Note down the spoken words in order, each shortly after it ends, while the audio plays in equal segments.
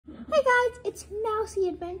guys, it's Mousey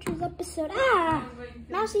Adventures episode,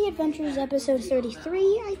 Mousey Adventures episode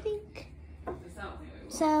 33, I think.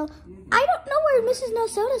 So, I don't know where Mrs. No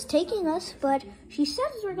Soda's taking us, but she says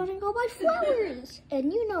we're gonna go buy flowers.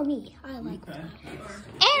 And you know me, I like flowers.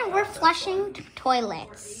 And we're flushing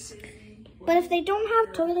toilets. But if they don't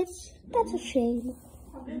have toilets, that's a shame.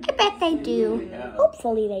 I bet they do.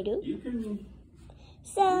 Hopefully they do.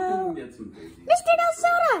 So, Mr. No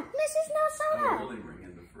Soda, Mrs. No Soda.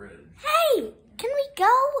 Hey, can we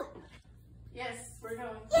go? Yes, we're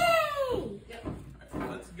going. Yay! Yep.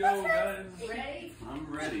 Let's go, guys. Ready? I'm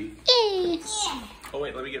ready. Yay! Oh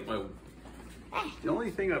wait, let me get my. The only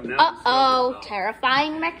thing I've now. Uh-oh,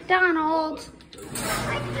 terrifying McDonald's.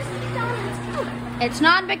 It's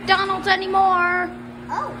not McDonald's anymore.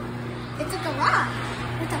 Oh, it's a garage.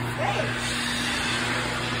 It's a fridge.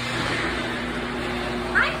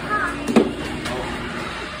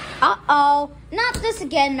 Uh-oh, not this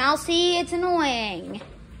again, Mousey. It's annoying.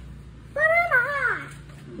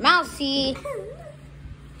 Mousey,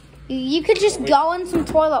 you could just go in some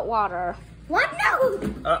toilet water. What? No.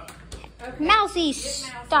 Okay. Mousey,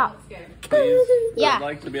 stop. Please. Yeah. I'd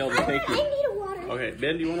like to be able to take you. I need a water. Okay,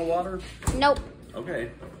 Ben, do you want a water? Nope.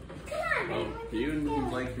 Okay. Come on, Ben. Oh, you and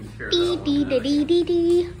Blake can share Dee that dee one. dee dee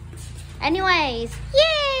dee. Anyways,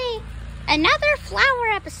 yay! Another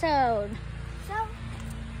flower episode. So,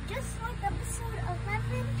 just like episode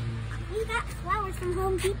 11, we got flowers from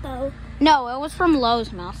Home Depot. No, it was from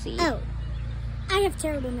Lowe's, Mousey. Oh, I have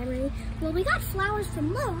terrible memory. Well, we got flowers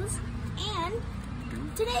from Lowe's, and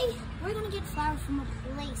today we're gonna get flowers from a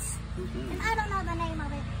place. And I don't know the name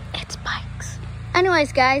of it. It's Pikes.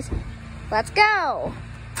 Anyways, guys, let's go.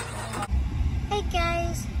 Hey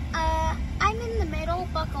guys, I'm in the middle,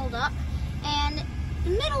 buckled up, and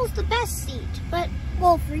the middle's the best seat, but,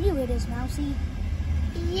 well, for you it is, Mousey.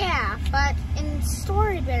 Yeah, but in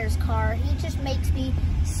Story Bear's car, he just makes me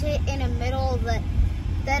sit in a middle that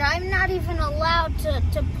I'm not even allowed to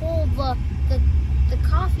pull the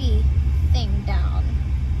coffee thing down.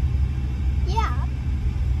 Yeah.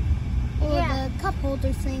 Or the cup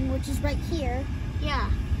holder thing, which is right here. Yeah.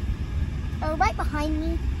 Or right behind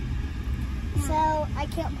me. So I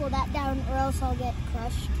can't pull that down or else I'll get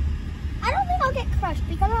crushed. I don't think I'll get crushed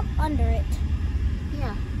because I'm under it.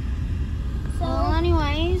 Yeah. So well,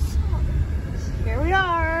 anyways, here we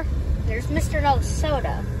are. There's Mr. No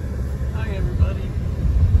Soda. Hi, everybody.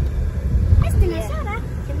 Mr. No Soda,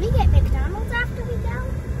 can we get McDonald's after we go?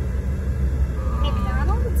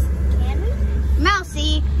 McDonald's? Can we?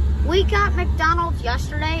 Mousey, we got McDonald's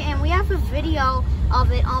yesterday and we have a video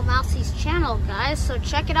of it on Mousey's channel, guys, so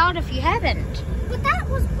check it out if you haven't. But that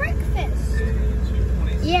was breakfast.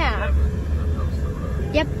 Yeah.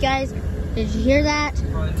 Yep, guys. Did you hear that?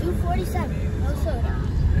 247. No soda.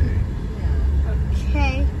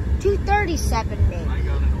 Okay. 237, maybe.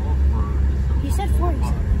 You said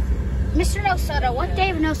 47. Mr. No Soda, what day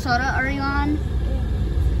of No Soda are you on?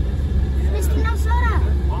 Mr. No Soda.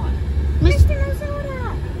 Mr. No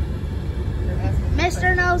Soda.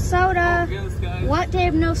 Mr. No Soda. What day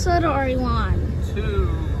of No Soda are you on?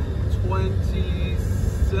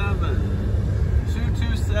 227.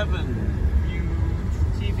 227. You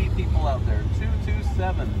TV people out there.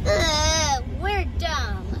 227. We're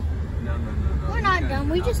dumb. No. We're not dumb.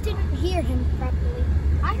 We just didn't hear him properly.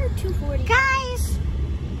 I heard 240. Guys,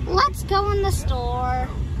 let's go in the store.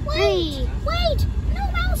 Wait.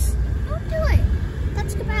 No, Mouse. Don't do it.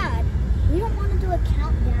 That's too bad. We don't want to do a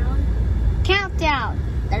countdown. Countdown.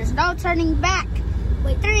 There's no turning back.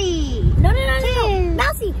 Wait. 3. No. 2.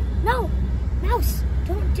 Mousey. No. Mouse.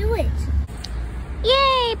 Don't do it.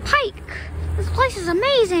 Yay, Pike. This place is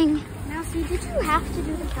amazing. Mousey, did you have to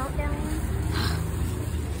do the countdown?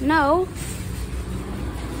 No.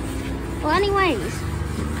 Well, anyways.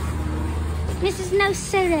 Mrs. No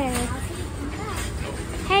Soda.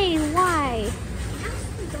 Hey, why?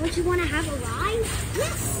 Don't you want to have a ride?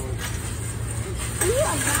 Yes. We need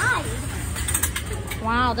a ride.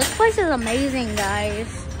 Wow, this place is amazing, guys.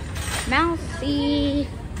 Mousey,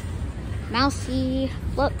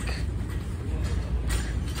 look.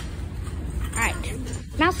 Alright,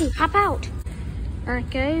 Mousey, hop out. Alright,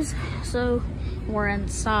 guys, so we're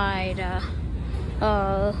inside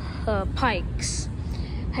Pikes.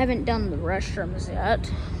 Haven't done the restrooms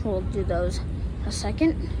yet. We'll do those in a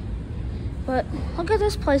second. But look at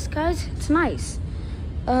this place, guys. It's nice.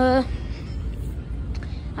 I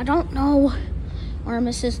don't know where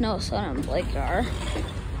Mrs. No Soda and Blake are.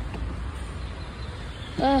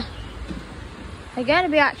 They gotta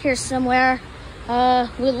be out here somewhere.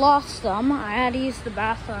 We lost them. I had to use the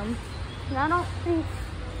bathroom. And I don't think,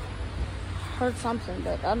 heard something,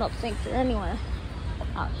 but I don't think they're anywhere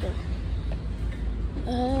out here.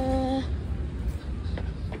 I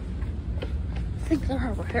think they're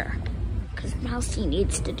over here. Because Mousey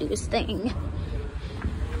needs to do his thing.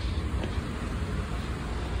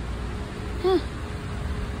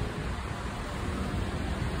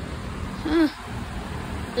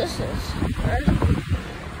 This is good.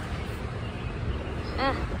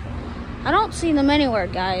 I don't see them anywhere,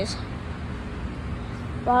 guys.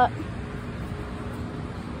 But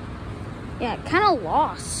yeah, kind of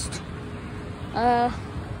lost.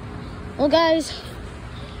 Well, guys,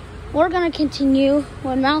 we're gonna continue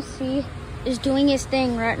when Mousey is doing his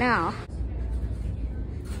thing right now.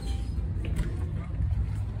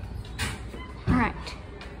 All right.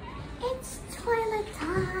 It's toilet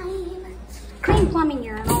time. Clean plumbing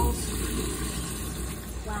urinals.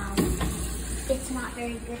 Wow. It's not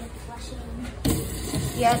very good at flushing.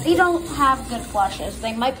 Yeah, they don't have good flushes.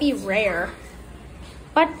 They might be rare.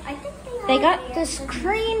 But I think they got this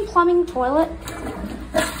clean plumbing toilet.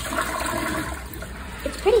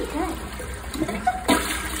 It's pretty good.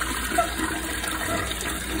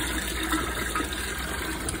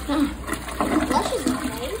 It flushes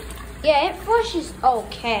okay. Yeah, it flushes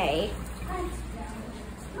okay.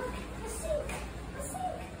 Look, a sink. A sink.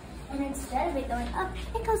 And instead of it going up,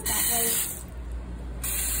 it goes that way.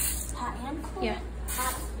 Hot and cold. Yeah.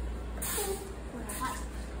 Hot. Cold. Hot.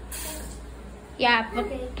 Yeah, but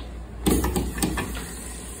Okay.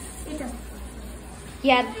 It doesn't.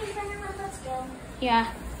 yeah, Let's go. yeah.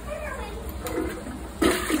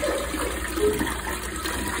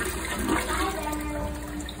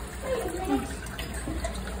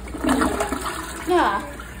 Yeah.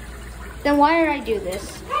 Then why did I do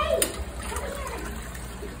this? Hey! Come here!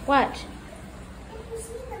 What? If you've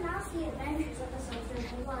seen the Mousey Adventures episode,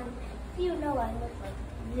 there's one. You know I look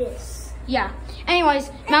like this. Yeah.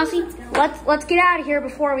 Anyways, Mousey, let's get out of here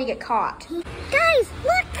before we get caught. Guys,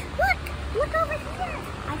 look over here.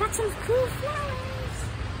 I got some cool flowers.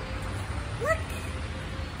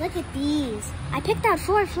 Look at these. I picked out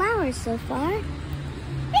 4 flowers so far.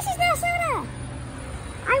 This is no soda.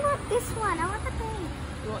 I want this one. I want the pink.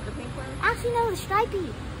 You want the pink one? Actually, no, the stripy.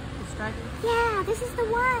 The stripy? Yeah, this is the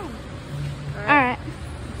one. All right.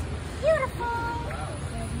 Beautiful.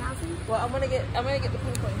 There's Mousey. Well, I'm gonna get the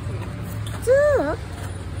pink one too. Look.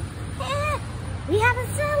 We have a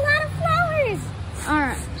lot of flowers. All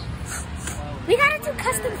right. We gotta do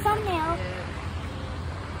custom thumbnail.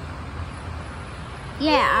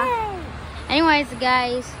 Yeah. Yay. Anyways,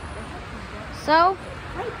 guys. So,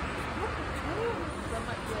 Wait, look at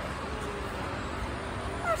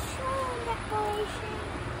mushroom decoration.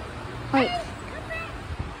 wait. Hey, come back.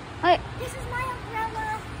 Wait. This is my umbrella.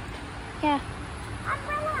 Yeah.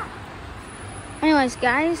 Umbrella. Anyways,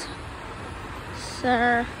 guys.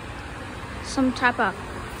 So, some type of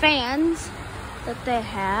fans that they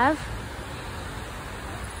have.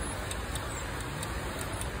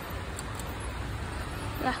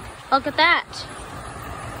 Yeah, look at that.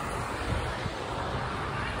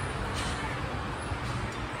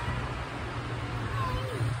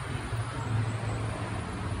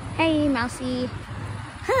 Hey, Mousey.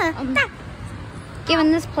 Huh.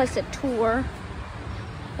 Giving this place a tour.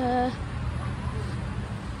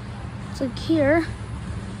 It's like here.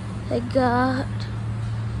 They got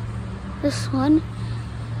this one.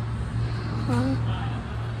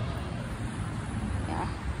 Yeah.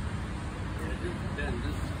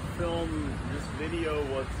 Just film, just video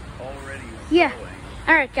what's already Yeah. going.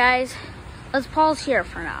 All right, guys. Let's pause here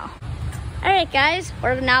for now. All right, guys.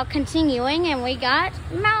 We're now continuing, and we got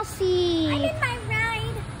Mousey. I'm in my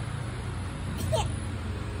ride.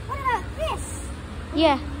 What about this?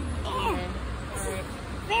 Yeah. This is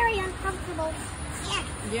very uncomfortable.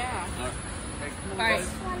 Yeah. Hey, come on, All right. guys.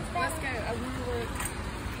 This one's Let's better. go. I want to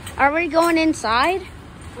look. Are we going inside?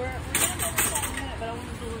 We're gonna go inside in a minute, but I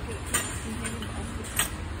wanted to look at some hanging baskets.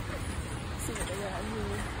 See what they got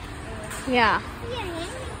here. Yeah. Yeah,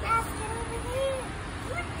 hanging basket over here.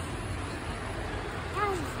 Look.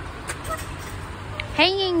 Guys, look.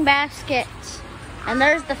 Hanging baskets. And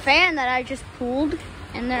there's the fan that I just pulled.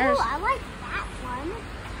 And there's, Oh, I like that one.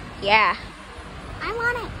 yeah. I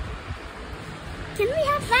want it. Can we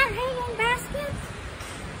have that hanging basket?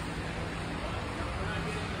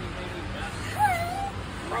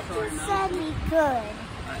 What you said we could.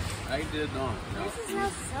 I did not. No. This is no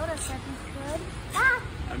soda said we could. Ah,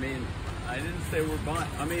 I mean, I didn't say we're buying.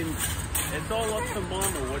 I mean, it's all up to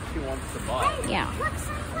Mama what she wants to buy. Yeah. look,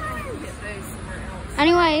 sunflowers. Get those somewhere else.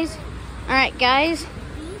 Anyways, all right, guys.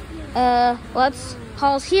 Let's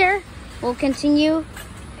pause here. We'll continue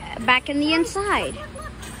back in the inside. Look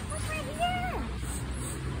right here.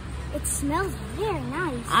 It smells very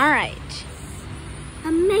nice. All right.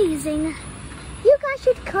 Amazing. You guys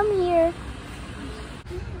should come here.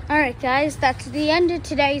 Alright guys, that's the end of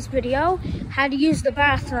today's video. Had to use the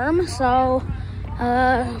bathroom, so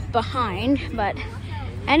behind. But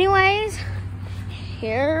anyways,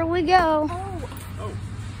 here we go.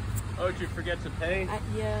 Oh, did you forget to pay?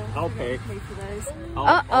 Yeah. I'll pay. For those.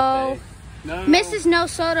 I'll pay. No. Mrs. No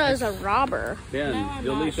Soda is a robber. Ben, No, I'm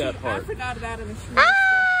you'll not. leave that I part. forgot about it. Ah!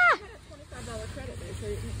 I had a $25 credit there, so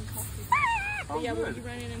it didn't cost me. Oh, But yeah, will good. you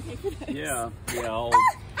run in and pay for those? Yeah, I'll.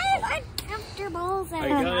 I have uncomfortables Hey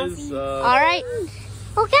guys, Alright.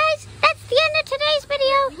 Well guys, that's the end of today's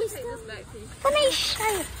video. Take this back,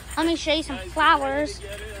 please. Let me show you some flowers.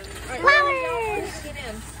 Alright, Flowers! get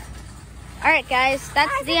in. Alright guys,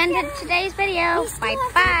 that's the end of today's video. Bye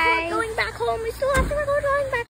bye. Going back home. We still have to go going back.